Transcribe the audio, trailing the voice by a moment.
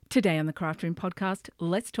Today on the Craft Room podcast,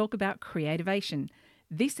 let's talk about creativation.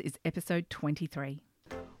 This is episode 23.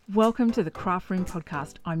 Welcome to the Craft Room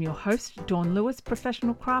podcast. I'm your host, Dawn Lewis,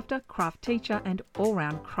 professional crafter, craft teacher, and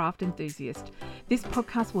all-round craft enthusiast. This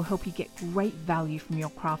podcast will help you get great value from your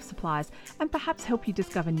craft supplies and perhaps help you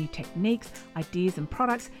discover new techniques, ideas, and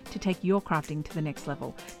products to take your crafting to the next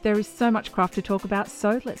level. There is so much craft to talk about,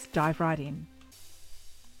 so let's dive right in.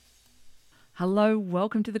 Hello,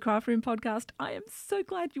 welcome to the Craft Room podcast. I am so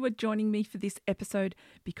glad you are joining me for this episode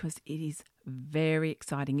because it is very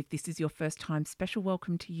exciting. If this is your first time, special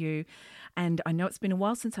welcome to you. And I know it's been a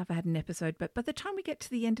while since I've had an episode, but by the time we get to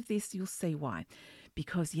the end of this, you'll see why.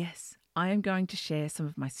 Because yes, I am going to share some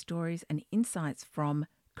of my stories and insights from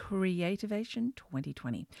Creativation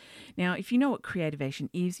 2020. Now, if you know what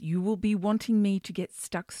Creativation is, you will be wanting me to get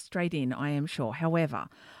stuck straight in, I am sure. However,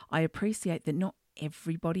 I appreciate that not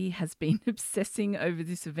everybody has been obsessing over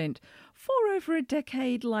this event for over a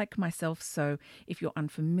decade like myself. So if you're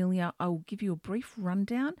unfamiliar, I will give you a brief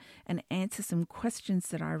rundown and answer some questions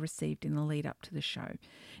that I received in the lead up to the show.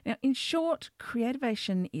 Now, in short,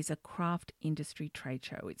 Creativation is a craft industry trade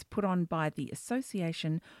show. It's put on by the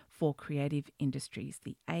Association for Creative Industries,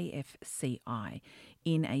 the AFCI.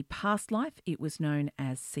 In a past life, it was known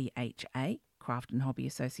as CHA, Craft and Hobby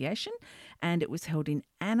Association, and it was held in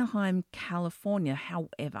Anaheim, California.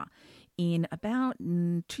 However, in about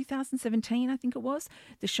 2017, I think it was,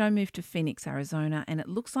 the show moved to Phoenix, Arizona, and it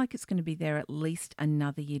looks like it's going to be there at least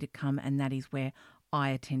another year to come, and that is where I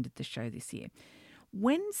attended the show this year.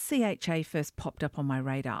 When CHA first popped up on my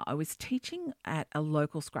radar, I was teaching at a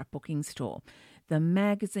local scrapbooking store. The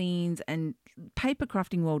magazines and paper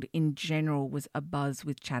crafting world in general was abuzz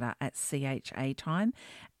with chatter at CHA time.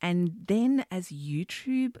 And then as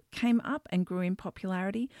YouTube came up and grew in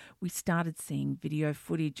popularity, we started seeing video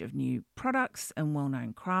footage of new products and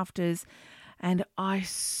well-known crafters. And I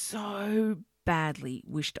so badly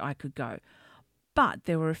wished I could go. But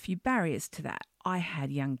there were a few barriers to that. I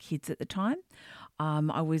had young kids at the time.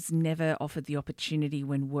 I was never offered the opportunity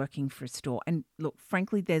when working for a store. And look,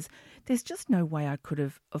 frankly, there's just no way I could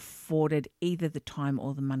have afforded either the time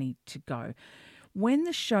or the money to go. When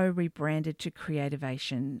the show rebranded to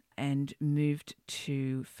Creativation and moved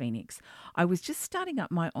to Phoenix, I was just starting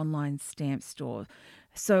up my online stamp store.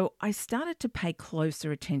 So I started to pay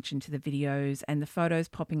closer attention to the videos and the photos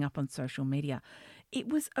popping up on social media. It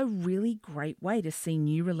was a really great way to see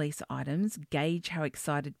new release items, gauge how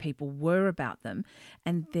excited people were about them,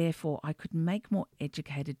 and therefore I could make more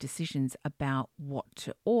educated decisions about what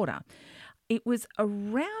to order. It was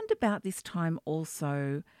around about this time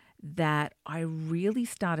also that I really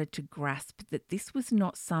started to grasp that this was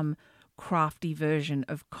not some crafty version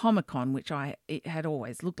of Comic-Con, which it had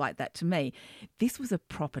always looked like that to me. This was a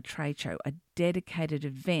proper trade show, a dedicated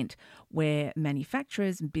event where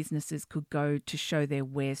manufacturers and businesses could go to show their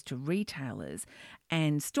wares to retailers,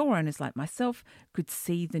 and store owners like myself could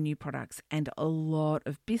see the new products, and a lot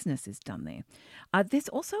of business is done there. There's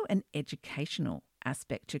also an educational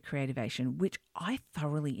aspect to Creativation, which I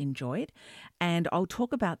thoroughly enjoyed, and I'll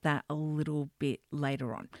talk about that a little bit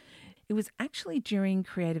later on. It was actually during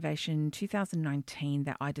Creativation 2019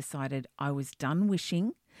 that I decided I was done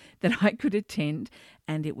wishing that I could attend,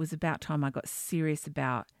 and it was about time I got serious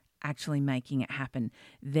about actually making it happen,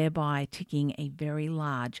 thereby ticking a very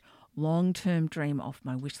large long-term dream off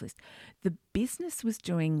my wish list. The business was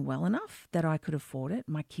doing well enough that I could afford it.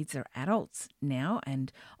 My kids are adults now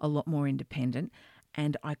and a lot more independent,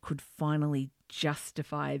 and I could finally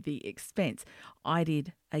justify the expense. I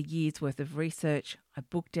did a year's worth of research, I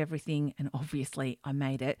booked everything, and obviously I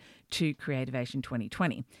made it to Creativation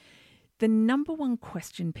 2020. The number one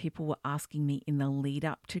question people were asking me in the lead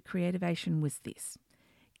up to Creativation was this: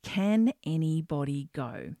 can anybody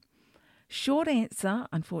go? Short answer,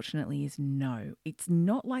 unfortunately, is no. It's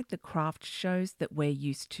not like the craft shows that we're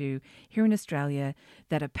used to here in Australia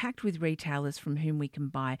that are packed with retailers from whom we can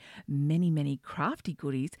buy many, many crafty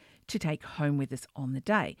goodies to take home with us on the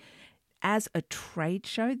day. As a trade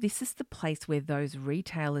show, this is the place where those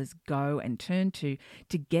retailers go and turn to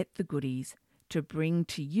get the goodies to bring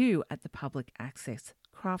to you at the public access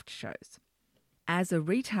craft shows. As a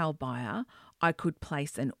retail buyer, I could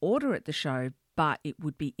place an order at the show, but it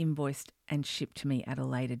would be invoiced and shipped to me at a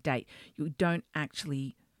later date. You don't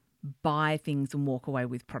actually buy things and walk away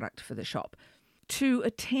with product for the shop. To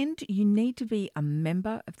attend, you need to be a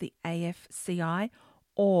member of the AFCI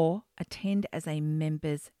or attend as a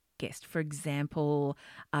member's guest. For example,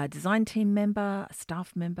 a design team member, a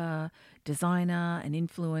staff member, designer, an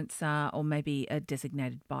influencer, or maybe a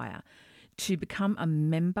designated buyer. To become a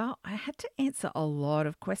member, I had to answer a lot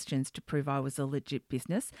of questions to prove I was a legit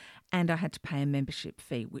business, and I had to pay a membership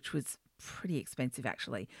fee, which was pretty expensive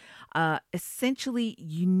actually. Essentially,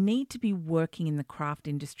 you need to be working in the craft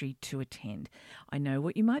industry to attend. I know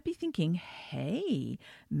what you might be thinking. Hey,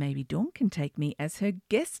 maybe Dawn can take me as her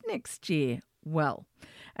guest next year. Well,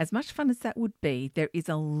 as much fun as that would be, there is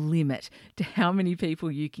a limit to how many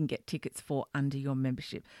people you can get tickets for under your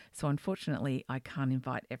membership. So unfortunately, I can't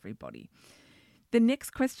invite everybody. The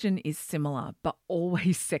next question is similar, but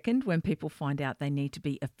always second when people find out they need to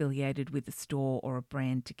be affiliated with a store or a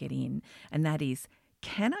brand to get in. And that is,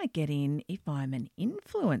 can I get in if I'm an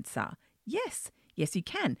influencer? Yes, you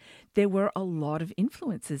can. There were a lot of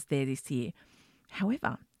influencers there this year.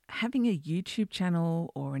 However, having a YouTube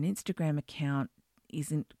channel or an Instagram account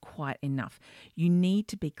isn't quite enough. You need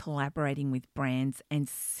to be collaborating with brands and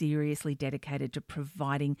seriously dedicated to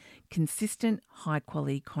providing consistent,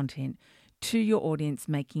 high-quality content to your audience,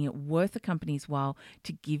 making it worth a company's while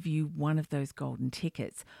to give you one of those golden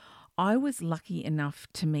tickets. I was lucky enough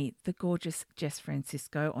to meet the gorgeous Jess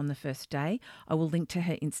Francisco on the first day. I will link to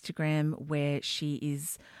her Instagram where she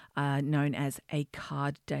is known as A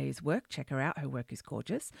Card Day's Work. Check her out. Her work is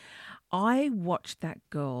gorgeous. I watched that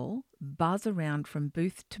girl buzz around from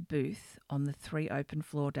booth to booth on the 3 open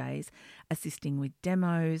floor days, assisting with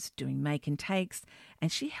demos, doing make and takes,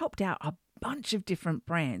 and she helped out a bunch of different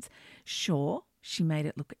brands. Sure, she made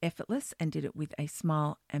it look effortless and did it with a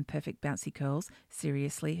smile and perfect bouncy curls.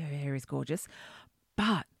 Seriously, her hair is gorgeous.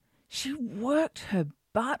 But she worked her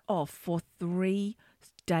butt off for 3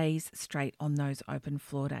 days straight on those open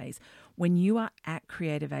floor days. When you are at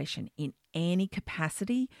Creativation in any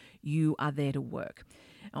capacity, you are there to work.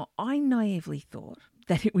 Now, I naively thought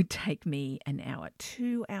that it would take me an hour,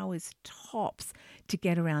 2 hours tops to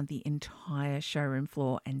get around the entire showroom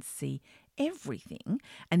floor and see everything,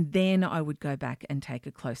 and then I would go back and take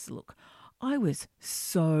a closer look. I was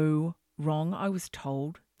so wrong. I was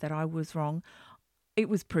told that I was wrong. It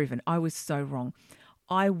was proven. I was so wrong.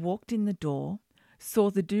 I walked in the door, saw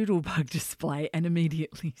the doodlebug display, and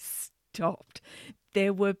immediately stopped.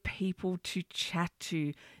 There were people to chat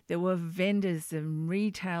to. There were vendors and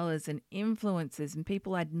retailers and influencers and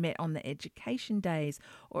people I'd met on the education days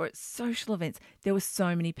or at social events. There were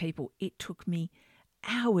so many people. It took me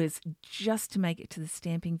hours just to make it to the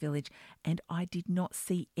stamping village, and I did not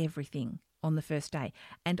see everything on the first day,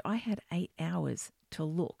 and I had 8 hours to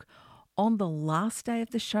look. On the last day of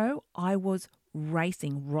the show, I was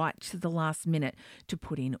racing right to the last minute to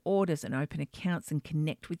put in orders and open accounts and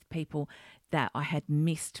connect with people that I had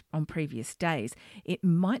missed on previous days. It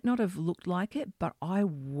might not have looked like it, but I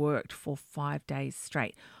worked for 5 days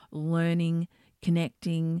straight, learning,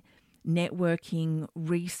 connecting, networking,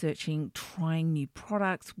 researching, trying new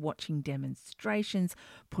products, watching demonstrations,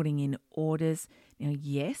 putting in orders. Now,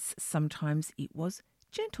 yes, sometimes it was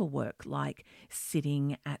gentle work, like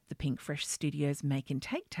sitting at the Pink Fresh Studios make and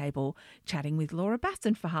take table, chatting with Laura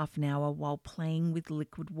Basson for half an hour while playing with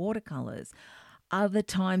liquid watercolours. Other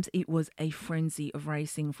times it was a frenzy of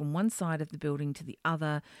racing from one side of the building to the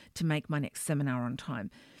other to make my next seminar on time.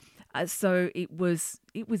 So it was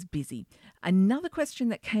busy. Another question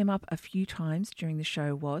that came up a few times during the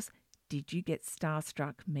show was, did you get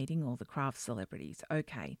starstruck meeting all the craft celebrities?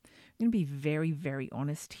 Okay, I'm going to be very, very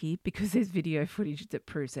honest here because there's video footage that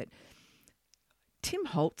proves it. Tim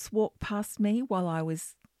Holtz walked past me while I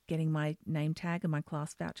was getting my name tag and my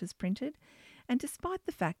class vouchers printed. And despite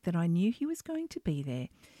the fact that I knew he was going to be there,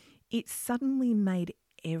 it suddenly made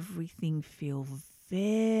everything feel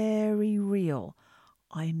very real.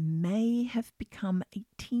 I may have become a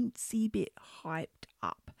teensy bit hyped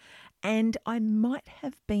up, and I might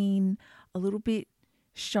have been a little bit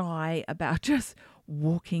shy about just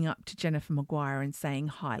walking up to Jennifer Maguire and saying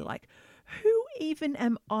hi. Like, who even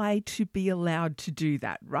am I to be allowed to do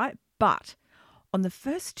that, right? But on the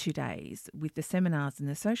first 2 days with the seminars and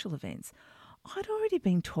the social events, I'd already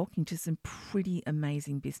been talking to some pretty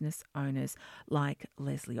amazing business owners like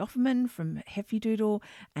Leslie Offerman from Heffy Doodle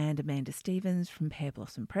and Amanda Stevens from Pear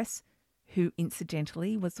Blossom Press, who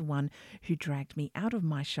incidentally was the one who dragged me out of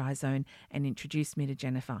my shy zone and introduced me to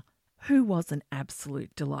Jennifer, who was an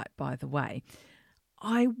absolute delight, by the way.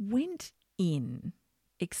 I went in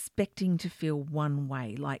expecting to feel one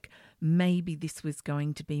way, like maybe this was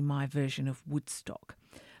going to be my version of Woodstock.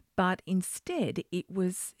 But instead, it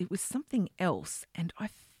was something else, and I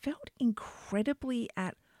felt incredibly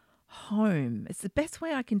at home. It's the best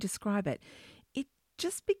way I can describe it. It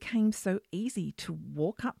just became so easy to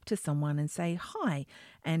walk up to someone and say hi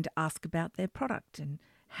and ask about their product and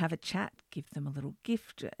have a chat, give them a little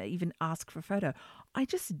gift, even ask for a photo. I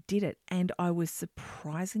just did it, and I was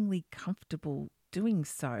surprisingly comfortable doing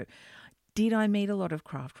so. Did I meet a lot of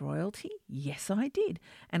craft royalty? Yes, I did.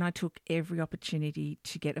 And I took every opportunity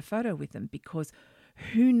to get a photo with them, because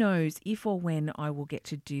who knows if or when I will get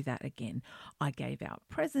to do that again. I gave out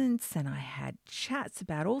presents and I had chats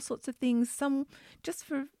about all sorts of things, some just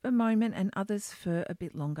for a moment and others for a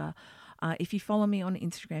bit longer. If you follow me on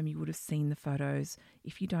Instagram, you would have seen the photos.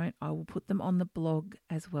 If you don't, I will put them on the blog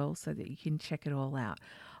as well so that you can check it all out.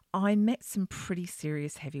 I met some pretty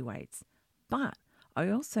serious heavyweights, but I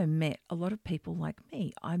also met a lot of people like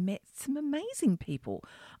me. I met some amazing people.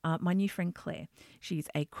 My new friend Claire, she's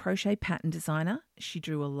a crochet pattern designer. She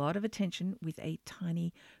drew a lot of attention with a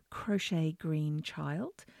tiny crochet green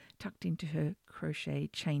child tucked into her crochet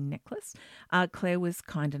chain necklace. Claire was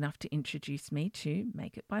kind enough to introduce me to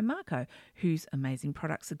Make It by Marco, whose amazing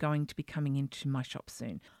products are going to be coming into my shop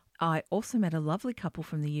soon. I also met a lovely couple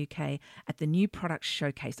from the UK at the new product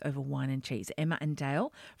showcase over wine and cheese, Emma and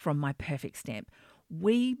Dale from My Perfect Stamp.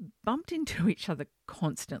 We bumped into each other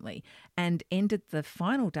constantly and ended the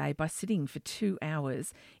final day by sitting for 2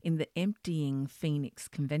 hours in the emptying Phoenix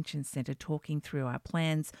Convention Centre talking through our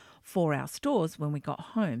plans for our stores when we got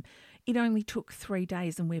home. It only took 3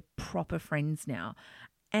 days and we're proper friends now.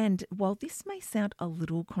 And while this may sound a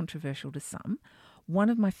little controversial to some, one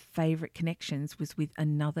of my favourite connections was with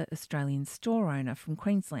another Australian store owner from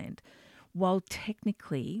Queensland. While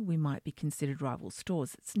technically we might be considered rival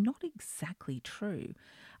stores, it's not exactly true.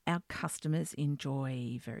 Our customers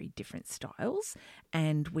enjoy very different styles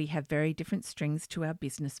and we have very different strings to our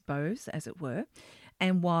business bows, as it were.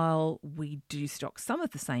 And while we do stock some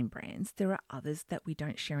of the same brands, there are others that we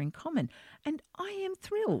don't share in common. And I am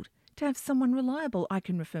thrilled to have someone reliable I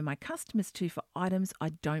can refer my customers to for items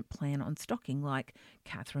I don't plan on stocking, like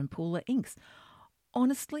Catherine Pooler inks.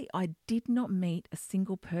 Honestly, I did not meet a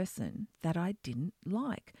single person that I didn't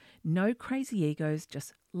like. No crazy egos,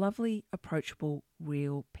 just lovely, approachable,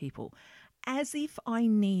 real people. As if I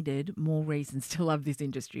needed more reasons to love this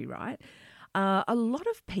industry, right? A lot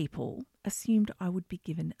of people assumed I would be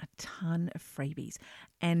given a ton of freebies,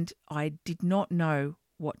 and I did not know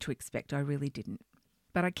what to expect. I really didn't.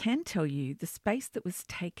 But I can tell you the space that was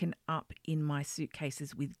taken up in my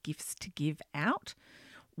suitcases with gifts to give out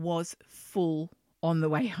was full on the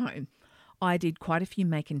way home. I did quite a few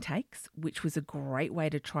make and takes, which was a great way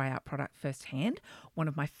to try out product firsthand. One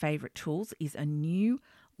of my favourite tools is a new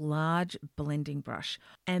large blending brush,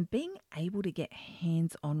 and being able to get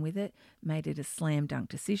hands on with it made it a slam dunk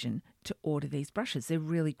decision to order these brushes. They're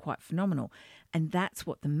really quite phenomenal, and that's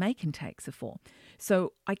what the make and takes are for.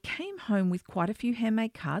 So I came home with quite a few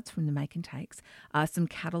handmade cards from the make and takes, some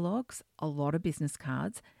catalogues, a lot of business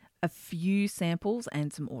cards, a few samples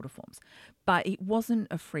and some order forms. But it wasn't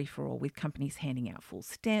a free-for-all with companies handing out full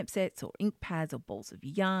stamp sets or ink pads or balls of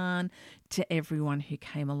yarn to everyone who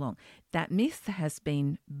came along. That myth has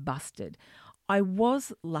been busted. I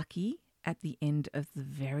was lucky at the end of the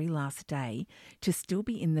very last day to still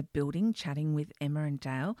be in the building chatting with Emma and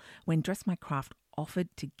Dale when Dress My Craft offered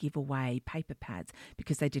to give away paper pads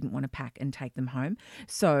because they didn't want to pack and take them home.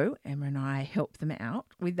 So Emma and I helped them out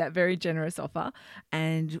with that very generous offer,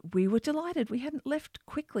 and we were delighted. We hadn't left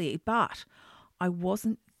quickly, but I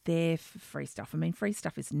wasn't there for free stuff. I mean, free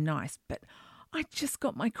stuff is nice, but I just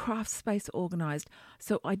got my craft space organised,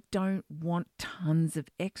 so I don't want tons of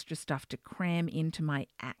extra stuff to cram into my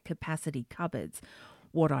at-capacity cupboards.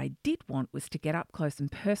 What I did want was to get up close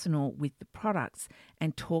and personal with the products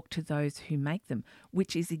and talk to those who make them,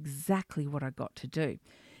 which is exactly what I got to do.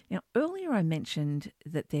 Now, earlier I mentioned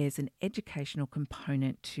that there's an educational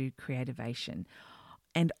component to Creativation,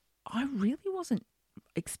 and I really wasn't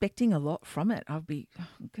expecting a lot from it. I'm going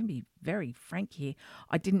to be very frank here.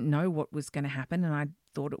 I didn't know what was going to happen, and I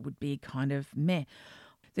thought it would be kind of meh.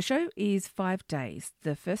 The show is 5 days.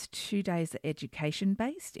 The first 2 days are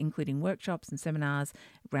education-based, including workshops and seminars,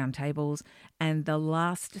 roundtables, and the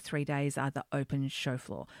last 3 days are the open show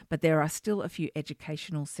floor. But there are still a few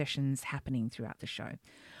educational sessions happening throughout the show.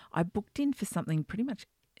 I booked in for something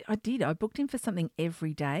I booked in for something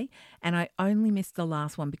every day, and I only missed the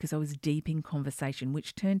last one because I was deep in conversation,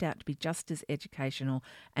 which turned out to be just as educational,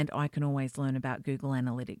 and I can always learn about Google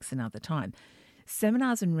Analytics another time.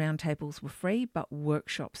 Seminars and roundtables were free, but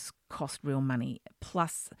workshops cost real money.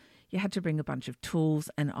 Plus, you had to bring a bunch of tools,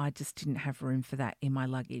 and I just didn't have room for that in my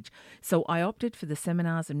luggage. So I opted for the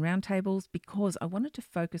seminars and roundtables because I wanted to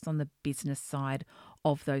focus on the business side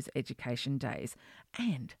of those education days.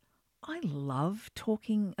 And I love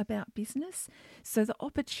talking about business. So the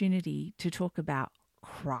opportunity to talk about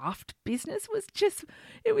craft business was just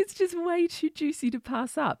way too juicy to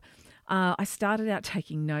pass up. I started out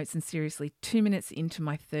taking notes, and seriously, 2 minutes into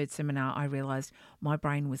my third seminar, I realized my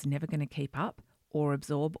brain was never going to keep up or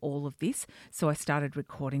absorb all of this. So I started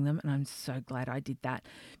recording them, and I'm so glad I did that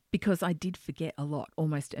because I did forget a lot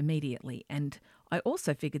almost immediately. And I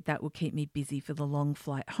also figured that would keep me busy for the long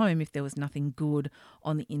flight home if there was nothing good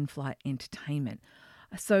on the in-flight entertainment.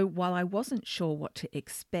 So while I wasn't sure what to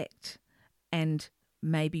expect, and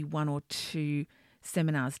maybe one or two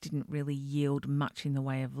seminars didn't really yield much in the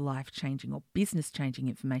way of life-changing or business-changing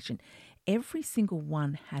information, every single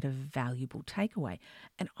one had a valuable takeaway.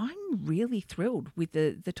 And I'm really thrilled with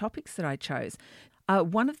the topics that I chose.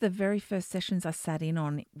 One of the very first sessions I sat in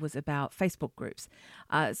on was about Facebook groups.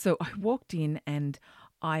 So I walked in and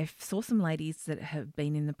I saw some ladies that have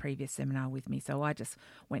been in the previous seminar with me. So I just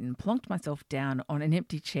went and plonked myself down on an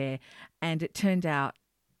empty chair, and it turned out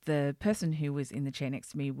the person who was in the chair next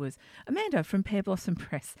to me was Amanda from Pear Blossom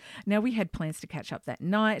Press. Now, we had plans to catch up that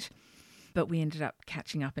night, but we ended up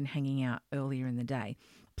catching up and hanging out earlier in the day.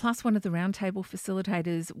 Plus, one of the roundtable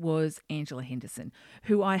facilitators was Angela Henderson,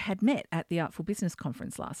 who I had met at the Artful Business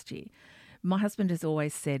Conference last year. My husband has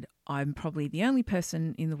always said I'm probably the only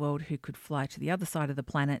person in the world who could fly to the other side of the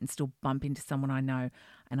planet and still bump into someone I know.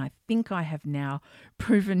 And I think I have now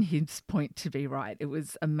proven his point to be right. It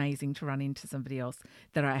was amazing to run into somebody else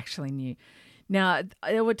that I actually knew. Now,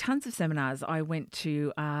 there were tons of seminars I went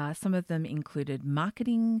to. Some of them included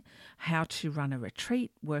marketing, how to run a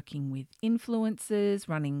retreat, working with influencers,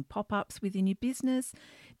 running pop-ups within your business,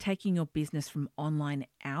 taking your business from online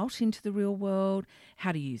out into the real world,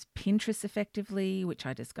 how to use Pinterest effectively, which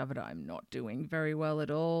I discovered I'm not doing very well at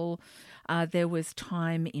all. There was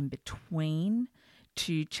time in between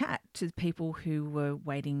to chat to the people who were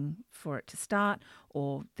waiting for it to start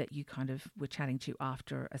or that you kind of were chatting to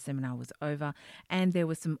after a seminar was over. And there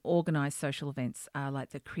were some organised social events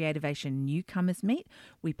like the Creativation Newcomers Meet.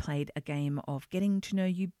 We played a game of Getting to Know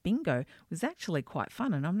You Bingo. It was actually quite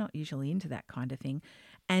fun, and I'm not usually into that kind of thing.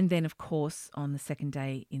 And then, of course, on the second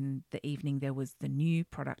day in the evening, there was the new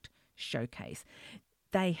product showcase.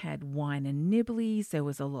 They had wine and nibblies. There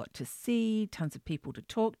was a lot to see, tons of people to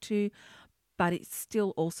talk to, but it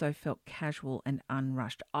still also felt casual and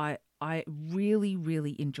unrushed. I really,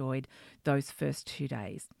 really enjoyed those first 2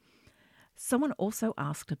 days. Someone also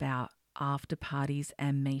asked about after parties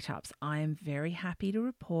and meetups. I am very happy to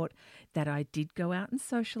report that I did go out and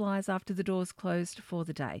socialise after the doors closed for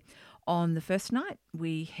the day. On the first night,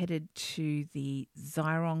 we headed to the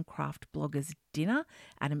Zyron Craft Bloggers dinner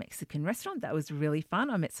at a Mexican restaurant. That was really fun.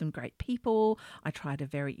 I met some great people. I tried a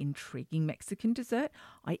very intriguing Mexican dessert.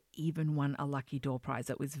 I even won a lucky door prize.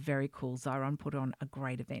 It was very cool. Zyron put on a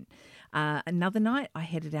great event. Another night, I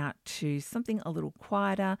headed out to something a little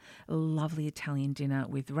quieter, a lovely Italian dinner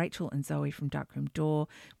with Rachel and Zoe from Darkroom Door,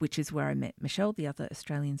 which is where I met Michelle, the other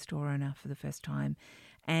Australian store owner, for the first time.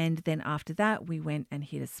 And then after that, we went and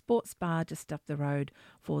hit a sports bar just up the road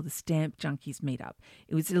for the Stamp Junkies meetup.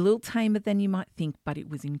 It was a little tamer than you might think, but it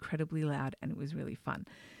was incredibly loud and it was really fun.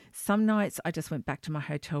 Some nights I just went back to my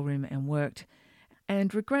hotel room and worked.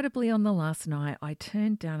 And regrettably, on the last night, I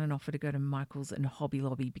turned down an offer to go to Michael's and Hobby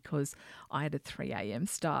Lobby because I had a 3 a.m.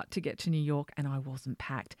 start to get to New York and I wasn't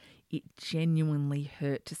packed. It genuinely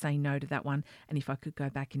hurt to say no to that one. And if I could go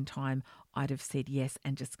back in time, I'd have said yes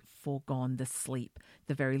and just foregone the sleep,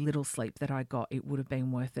 the very little sleep that I got. It would have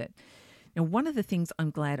been worth it. Now, one of the things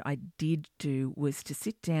I'm glad I did do was to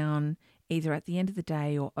sit down either at the end of the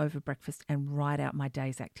day or over breakfast and write out my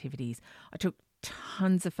day's activities. I took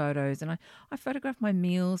tons of photos and I photographed my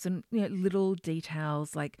meals and little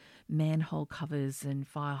details like manhole covers and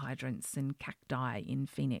fire hydrants and cacti in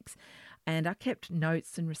Phoenix. And I kept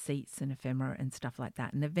notes and receipts and ephemera and stuff like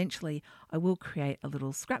that. And eventually I will create a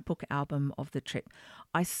little scrapbook album of the trip.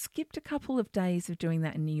 I skipped a couple of days of doing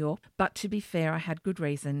that in New York, but to be fair, I had good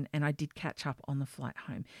reason and I did catch up on the flight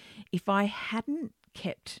home. If I hadn't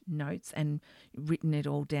kept notes and written it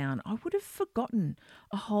all down, I would have forgotten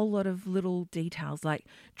a whole lot of little details like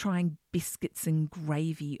trying biscuits and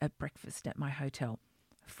gravy at breakfast at my hotel.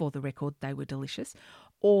 For the record, they were delicious.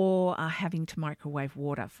 Or having to microwave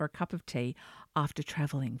water for a cup of tea after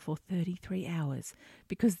travelling for 33 hours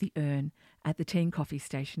because the urn at the tea and coffee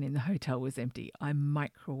station in the hotel was empty. I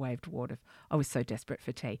microwaved water. I was so desperate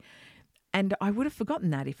for tea. And I would have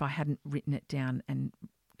forgotten that if I hadn't written it down and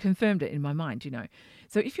confirmed it in my mind.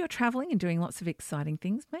 So if you're traveling and doing lots of exciting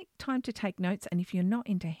things, make time to take notes. And if you're not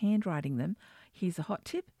into handwriting them, here's a hot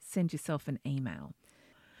tip: send yourself an email.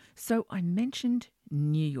 So I mentioned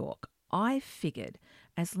New York. I figured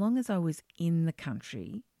as long as I was in the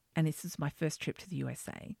country, and this is my first trip to the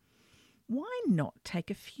USA, why not take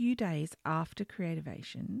a few days after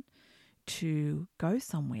Creativation to go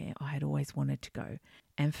somewhere I had always wanted to go?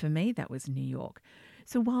 And for me, that was New York.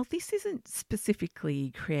 So while this isn't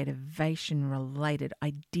specifically Creativation related,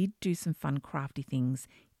 I did do some fun crafty things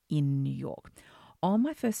in New York. On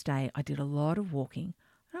my first day, I did a lot of walking.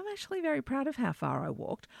 I'm actually very proud of how far I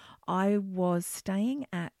walked. I was staying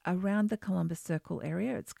at around the Columbus Circle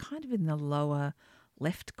area. It's kind of in the lower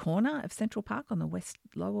left corner of Central Park on the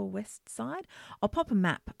lower west side. I'll pop a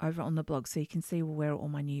map over on the blog so you can see where all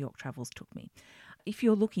my New York travels took me. If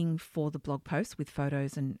you're looking for the blog post with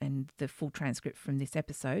photos and the full transcript from this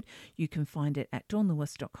episode, you can find it at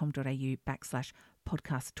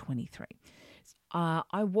dawnlewis.com.au/podcast23.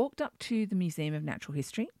 I walked up to the Museum of Natural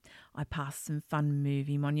History. I passed some fun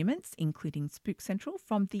movie monuments, including Spook Central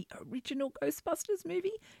from the original Ghostbusters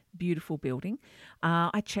movie. Beautiful building.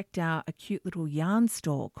 I checked out a cute little yarn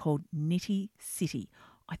store called Nitty City.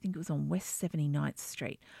 I think it was on West 79th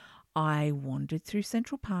Street. I wandered through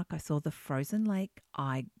Central Park. I saw the frozen lake.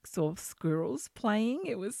 I saw squirrels playing.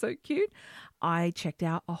 It was so cute. I checked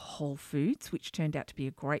out a Whole Foods, which turned out to be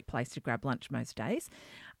a great place to grab lunch most days.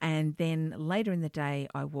 And then later in the day,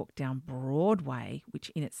 I walked down Broadway, which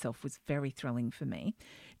in itself was very thrilling for me,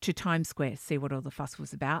 to Times Square, see what all the fuss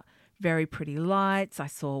was about. Very pretty lights. I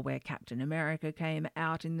saw where Captain America came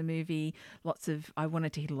out in the movie. I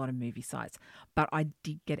wanted to hit a lot of movie sites, but I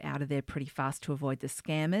did get out of there pretty fast to avoid the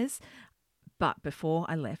scammers. But before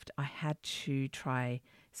I left, I had to try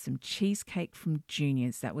some cheesecake from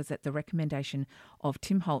Junior's. That was at the recommendation of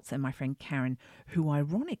Tim Holtz and my friend Karen, who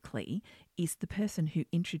ironically is the person who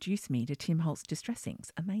introduced me to Tim Holtz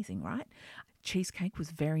Distressings. Amazing, right? Cheesecake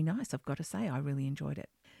was very nice, I've got to say. I really enjoyed it.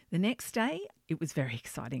 The next day, it was very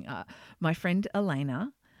exciting. My friend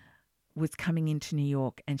Elena was coming into New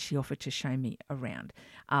York and she offered to show me around.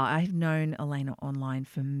 I've known Elena online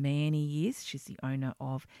for many years. She's the owner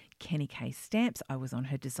of Kenny K Stamps. I was on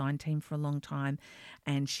her design team for a long time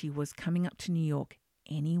and she was coming up to New York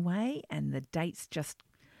anyway, and the dates just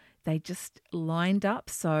lined up.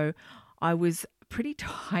 So I was pretty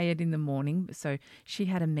tired in the morning. So she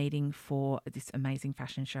had a meeting for this amazing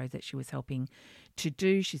fashion show that she was helping to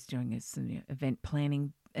do. She's doing some event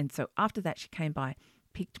planning. And so after that, she came by,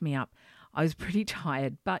 picked me up. I was pretty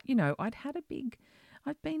tired, but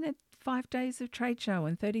I'd been at 5 days of trade show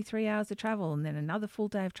and 33 hours of travel and then another full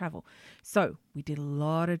day of travel. So we did a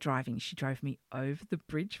lot of driving. She drove me over the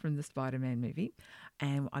bridge from the Spider-Man movie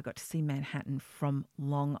and I got to see Manhattan from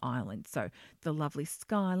Long Island. So the lovely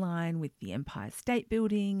skyline with the Empire State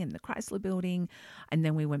Building and the Chrysler Building. And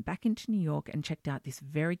then we went back into New York and checked out this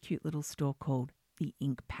very cute little store called the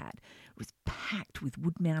Ink Pad. It was packed with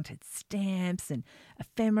wood-mounted stamps and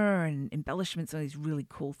ephemera and embellishments, all these really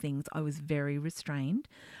cool things. I was very restrained.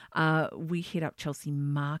 We hit up Chelsea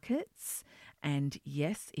Markets, and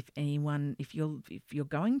yes, if you're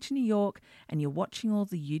going to New York and you're watching all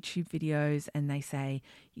the YouTube videos and they say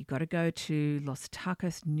you got to go to Los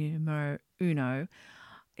Tacos Numero Uno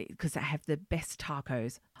because they have the best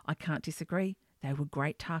tacos, I can't disagree. They were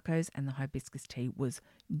great tacos and the hibiscus tea was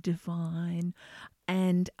divine.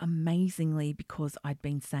 And amazingly, because I'd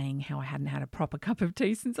been saying how I hadn't had a proper cup of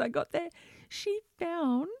tea since I got there, she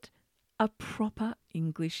found a proper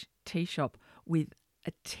English tea shop with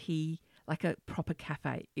a tea, like a proper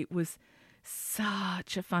cafe. It was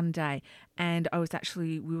such a fun day. And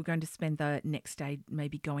we were going to spend the next day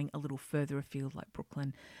maybe going a little further afield like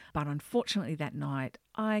Brooklyn. But unfortunately that night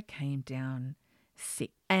I came down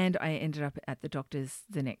sick and I ended up at the doctor's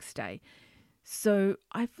the next day. So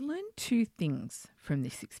I've learned 2 things from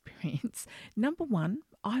this experience. Number 1,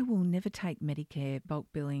 I will never take Medicare, bulk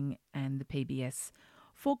billing and the PBS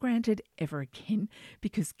for granted ever again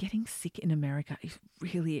because getting sick in America is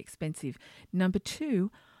really expensive. Number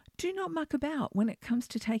 2, do not muck about when it comes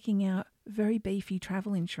to taking out very beefy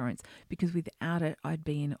travel insurance because without it, I'd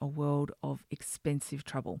be in a world of expensive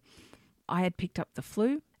trouble. I had picked up the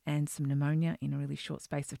flu and some pneumonia in a really short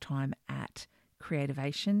space of time at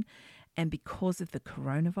Creativation. And because of the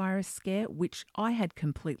coronavirus scare, which I had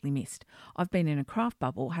completely missed, I've been in a craft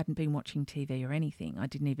bubble, hadn't been watching TV or anything. I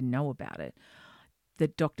didn't even know about it. The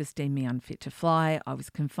doctors deemed me unfit to fly. I was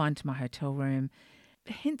confined to my hotel room,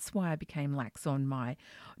 hence why I became lax on my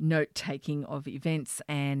note-taking of events,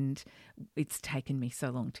 and it's taken me so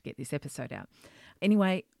long to get this episode out.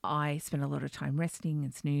 Anyway, I spent a lot of time resting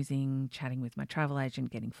and snoozing, chatting with my travel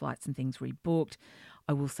agent, getting flights and things rebooked.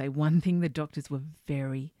 I will say one thing, the doctors were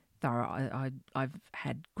very thorough. I've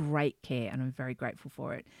had great care and I'm very grateful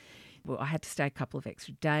for it. Well, I had to stay a couple of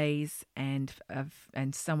extra days and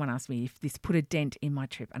someone asked me if this put a dent in my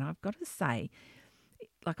trip. And I've got to say,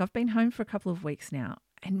 like I've been home for a couple of weeks now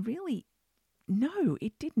and really no,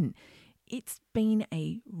 it didn't. It's been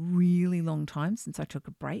a really long time since I took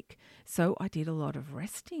a break, so I did a lot of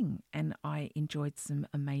resting and I enjoyed some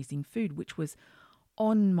amazing food, which was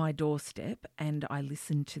on my doorstep, and I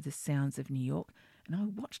listened to the sounds of New York, and I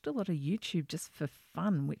watched a lot of YouTube just for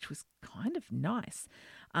fun, which was kind of nice.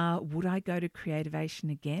 Would I go to Creativation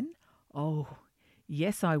again? Oh,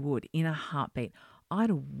 yes, I would, in a heartbeat. I had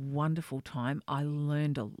a wonderful time. I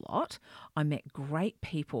learned a lot. I met great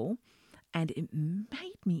people, and it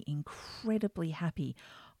made me incredibly happy.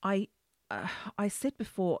 I I said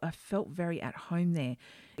before, I felt very at home there.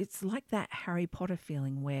 It's like that Harry Potter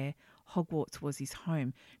feeling where Hogwarts was his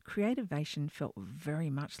home. Creativation felt very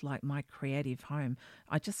much like my creative home.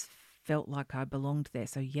 I just felt like I belonged there.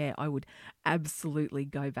 So yeah, I would absolutely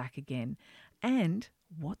go back again. And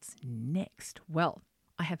what's next? Well,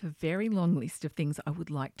 I have a very long list of things I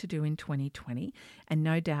would like to do in 2020. And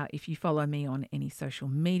no doubt, if you follow me on any social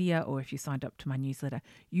media or if you signed up to my newsletter,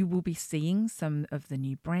 you will be seeing some of the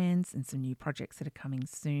new brands and some new projects that are coming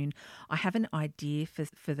soon. I have an idea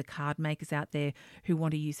for the card makers out there who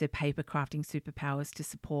want to use their paper crafting superpowers to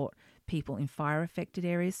support people in fire affected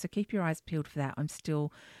areas. So keep your eyes peeled for that. I'm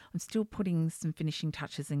still putting some finishing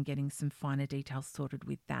touches and getting some finer details sorted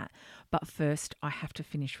with that. But first, I have to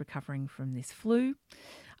finish recovering from this flu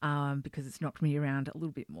because it's knocked me around a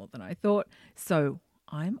little bit more than I thought. So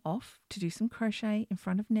I'm off to do some crochet in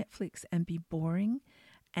front of Netflix and be boring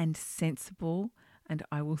and sensible. And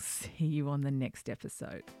I will see you on the next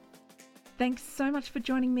episode. Thanks so much for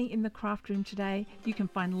joining me in the craft room today. You can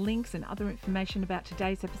find links and other information about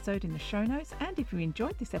today's episode in the show notes. And if you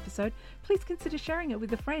enjoyed this episode, please consider sharing it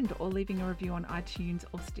with a friend or leaving a review on iTunes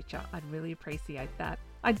or Stitcher. I'd really appreciate that.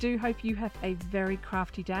 I do hope you have a very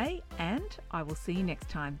crafty day, and I will see you next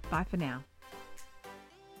time. Bye for now.